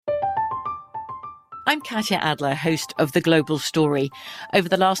I'm Katya Adler, host of The Global Story. Over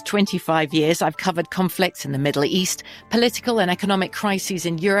the last 25 years, I've covered conflicts in the Middle East, political and economic crises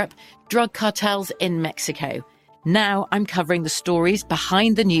in Europe, drug cartels in Mexico. Now I'm covering the stories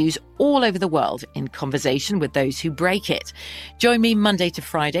behind the news all over the world in conversation with those who break it. Join me Monday to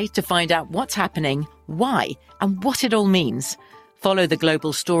Friday to find out what's happening, why, and what it all means. Follow The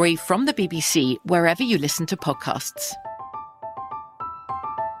Global Story from the BBC wherever you listen to podcasts.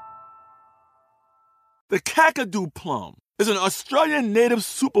 The Kakadu plum is an Australian native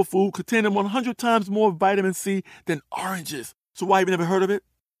superfood containing 100 times more vitamin C than oranges. So why have you never heard of it?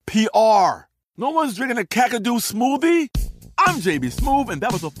 PR. No one's drinking a Kakadu smoothie? I'm JB Smoove, and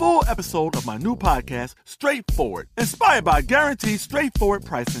that was a full episode of my new podcast, Straightforward, inspired by guaranteed straightforward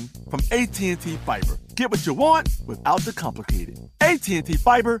pricing from AT&T Fiber. Get what you want without the complicated. AT&T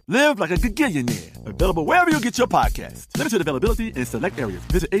Fiber, live like a gigillionaire. Available wherever you get your podcasts. Limited availability in select areas.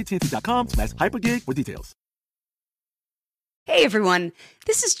 Visit AT&T.com/hypergig for details. Hey everyone,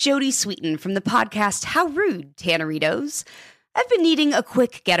 this is Jodie Sweetin from the podcast How Rude, Tanneritos. I've been needing a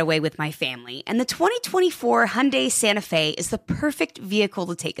quick getaway with my family, and the 2024 Hyundai Santa Fe is the perfect vehicle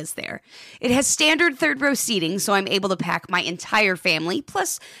to take us there. It has standard third-row seating, so I'm able to pack my entire family,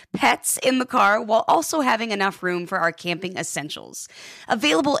 plus pets, in the car, while also having enough room for our camping essentials.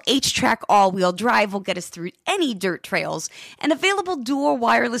 Available H-Track all-wheel drive will get us through any dirt trails, and available dual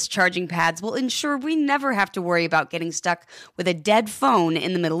wireless charging pads will ensure we never have to worry about getting stuck with a dead phone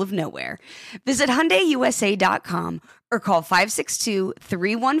in the middle of nowhere. Visit HyundaiUSA.com or call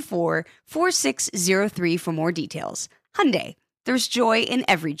 562-314-4603 for more details. Hyundai, there's joy in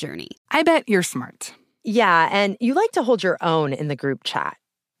every journey. I bet you're smart. Yeah, and you like to hold your own in the group chat.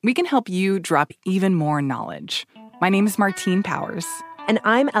 We can help you drop even more knowledge. My name is Martine Powers. And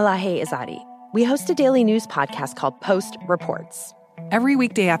I'm Elahe Izadi. We host a daily news podcast called Post Reports. Every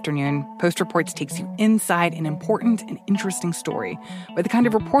weekday afternoon, Post Reports takes you inside an important and interesting story with the kind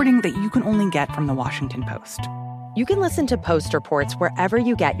of reporting that you can only get from the Washington Post. You can listen to Post Reports wherever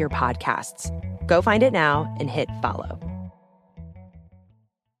you get your podcasts. Go find it now and hit follow.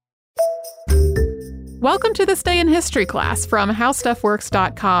 Welcome to This Day in History class from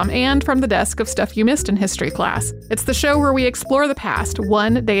HowStuffWorks.com and from the desk of Stuff You Missed in History class. It's the show where we explore the past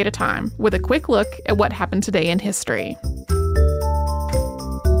one day at a time with a quick look at what happened today in history.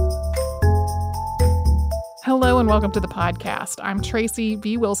 Hello and welcome to the podcast. I'm Tracy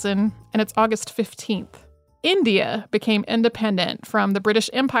V. Wilson, and it's August 15th. India became independent from the British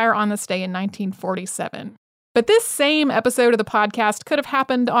Empire on this day in 1947. But this same episode of the podcast could have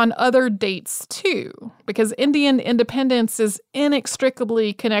happened on other dates too, because Indian independence is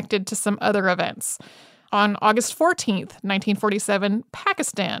inextricably connected to some other events. On August 14th, 1947,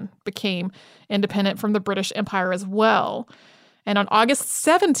 Pakistan became independent from the British Empire as well. And on August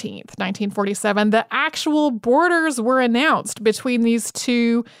 17th, 1947, the actual borders were announced between these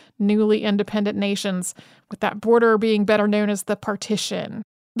two newly independent nations, with that border being better known as the Partition.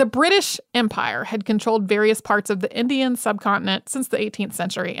 The British Empire had controlled various parts of the Indian subcontinent since the 18th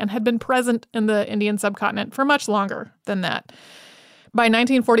century and had been present in the Indian subcontinent for much longer than that. By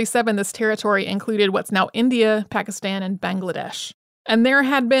 1947, this territory included what's now India, Pakistan, and Bangladesh. And there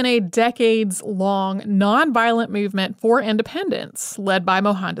had been a decades-long nonviolent movement for independence led by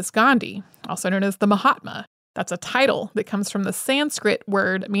Mohandas Gandhi, also known as the Mahatma. That's a title that comes from the Sanskrit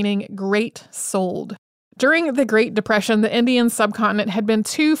word meaning great-souled. During the Great Depression, the Indian subcontinent had been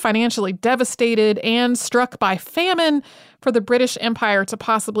too financially devastated and struck by famine for the British Empire to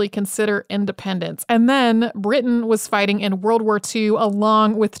possibly consider independence. And then Britain was fighting in World War II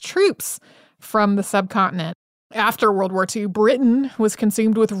along with troops from the subcontinent. After World War II, Britain was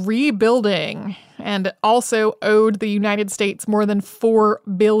consumed with rebuilding and also owed the United States more than $4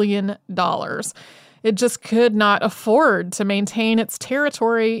 billion. It just could not afford to maintain its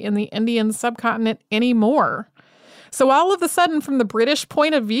territory in the Indian subcontinent anymore. So all of a sudden, from the British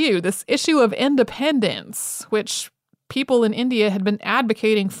point of view, this issue of independence, which people in India had been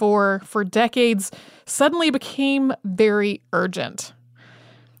advocating for decades, suddenly became very urgent.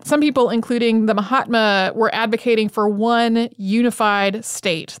 Some people, including the Mahatma, were advocating for one unified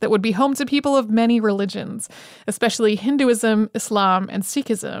state that would be home to people of many religions, especially Hinduism, Islam, and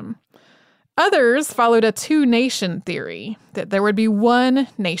Sikhism. Others followed a two-nation theory, that there would be one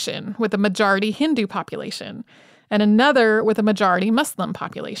nation with a majority Hindu population and another with a majority Muslim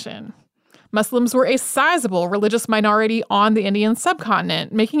population. Muslims were a sizable religious minority on the Indian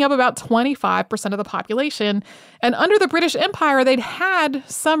subcontinent, making up about 25% of the population, and under the British Empire, they'd had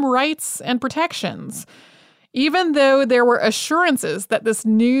some rights and protections. Even though there were assurances that this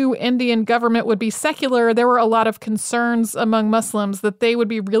new Indian government would be secular, there were a lot of concerns among Muslims that they would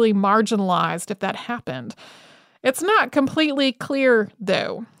be really marginalized if that happened. It's not completely clear,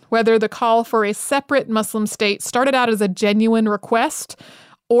 though, whether the call for a separate Muslim state started out as a genuine request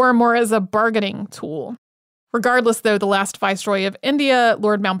or more as a bargaining tool. Regardless, though, the last Viceroy of India,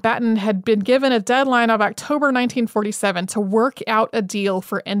 Lord Mountbatten, had been given a deadline of October 1947 to work out a deal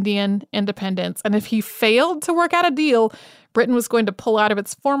for Indian independence. And if he failed to work out a deal, Britain was going to pull out of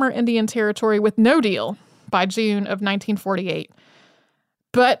its former Indian territory with no deal by June of 1948.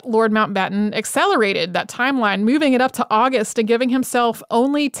 But Lord Mountbatten accelerated that timeline, moving it up to August and giving himself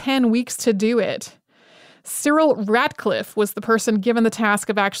only 10 weeks to do it. Cyril Radcliffe was the person given the task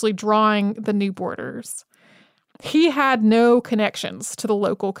of actually drawing the new borders. He had no connections to the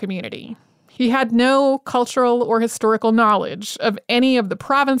local community. He had no cultural or historical knowledge of any of the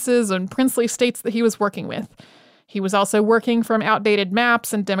provinces and princely states that he was working with. He was also working from outdated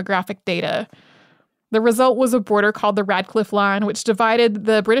maps and demographic data. The result was a border called the Radcliffe Line, which divided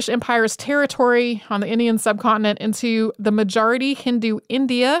the British Empire's territory on the Indian subcontinent into the majority Hindu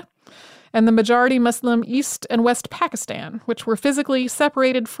India and the majority Muslim East and West Pakistan, which were physically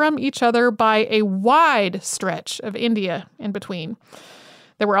separated from each other by a wide stretch of India in between.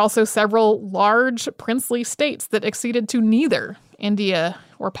 There were also several large princely states that acceded to neither India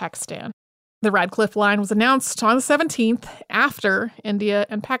or Pakistan. The Radcliffe Line was announced on the 17th after India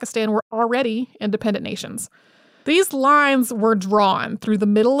and Pakistan were already independent nations. These lines were drawn through the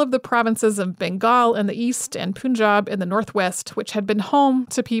middle of the provinces of Bengal in the east and Punjab in the northwest, which had been home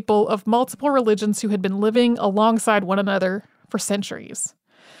to people of multiple religions who had been living alongside one another for centuries.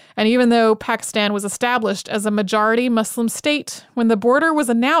 And even though Pakistan was established as a majority Muslim state, when the border was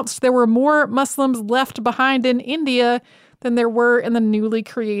announced, there were more Muslims left behind in India than there were in the newly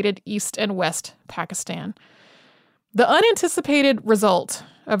created East and West Pakistan. The unanticipated result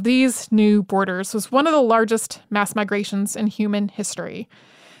of these new borders was one of the largest mass migrations in human history.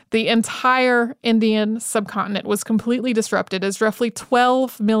 The entire Indian subcontinent was completely disrupted as roughly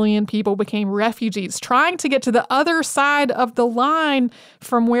 12 million people became refugees trying to get to the other side of the line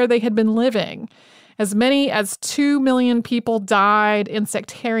from where they had been living. As many as 2 million people died in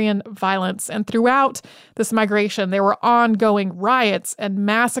sectarian violence, and throughout this migration, there were ongoing riots and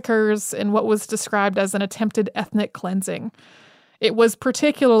massacres in what was described as an attempted ethnic cleansing. It was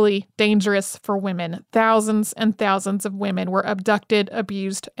particularly dangerous for women. Thousands and thousands of women were abducted,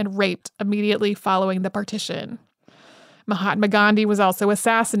 abused, and raped immediately following the partition. Mahatma Gandhi was also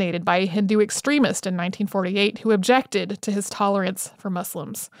assassinated by a Hindu extremist in 1948 who objected to his tolerance for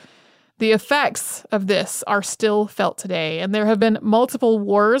Muslims. The effects of this are still felt today, and there have been multiple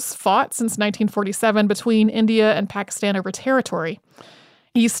wars fought since 1947 between India and Pakistan over territory.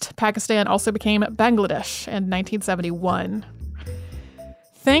 East Pakistan also became Bangladesh in 1971.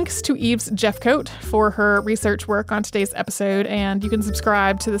 Thanks to Eves Jeffcoat for her research work on today's episode, and you can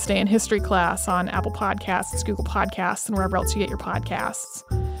subscribe to This Day in History class on Apple Podcasts, Google Podcasts, and wherever else you get your podcasts.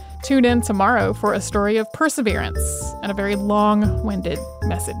 Tune in tomorrow for a story of perseverance and a very long-winded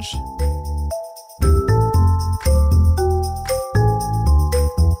message.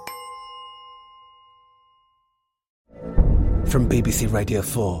 From BBC Radio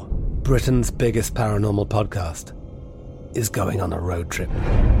 4, Britain's biggest paranormal podcast is going on a road trip.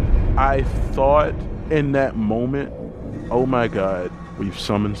 I thought in that moment, oh my God, we've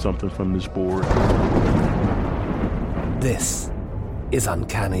summoned something from this board. This is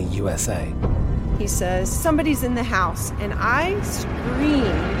Uncanny USA. He says, somebody's in the house, and I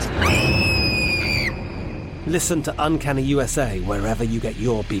screamed. Listen to Uncanny USA wherever you get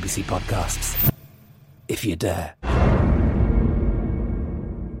your BBC podcasts, if you dare.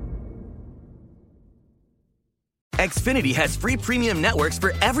 Xfinity has free premium networks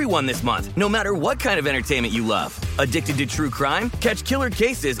for everyone this month, no matter what kind of entertainment you love. Addicted to true crime? Catch killer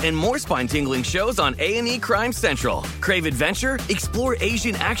cases and more spine-tingling shows on A&E Crime Central. Crave adventure? Explore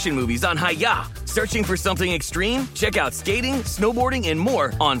Asian action movies on Hi-YAH. Searching for something extreme? Check out skating, snowboarding, and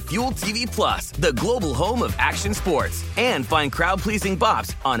more on Fuel TV Plus, the global home of action sports. And find crowd-pleasing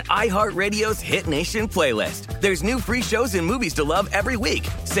bops on iHeartRadio's Hit Nation playlist. There's new free shows and movies to love every week.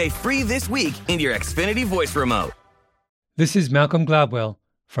 Say free this week in your Xfinity voice remote. This is Malcolm Gladwell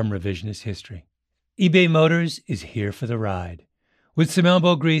from Revisionist History. eBay Motors is here for the ride. With some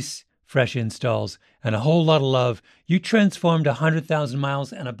elbow grease, fresh installs, and a whole lot of love, you transformed 100,000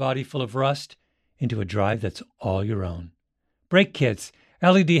 miles and a body full of rust into a drive that's all your own. Brake kits,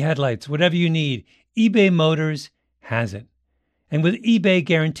 LED headlights, whatever you need, eBay Motors has it. And with eBay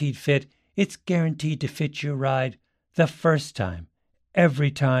Guaranteed Fit, it's guaranteed to fit your ride the first time,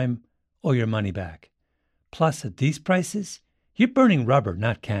 every time, or your money back. Plus, at these prices, you're burning rubber,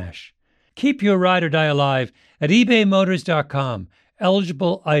 not cash. Keep your ride or die alive at ebaymotors.com.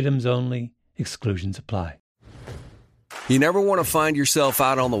 Eligible items only. Exclusions apply. You never want to find yourself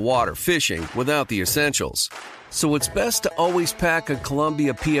out on the water fishing without the essentials. So it's best to always pack a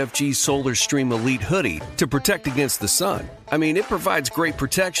Columbia PFG Solar Stream Elite hoodie to protect against the sun. I mean, it provides great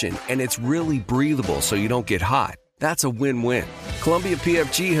protection, and it's really breathable so you don't get hot. That's a win-win. Columbia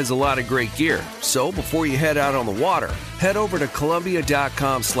PFG has a lot of great gear, so before you head out on the water, head over to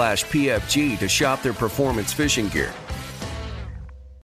Columbia.com/PFG to shop their performance fishing gear.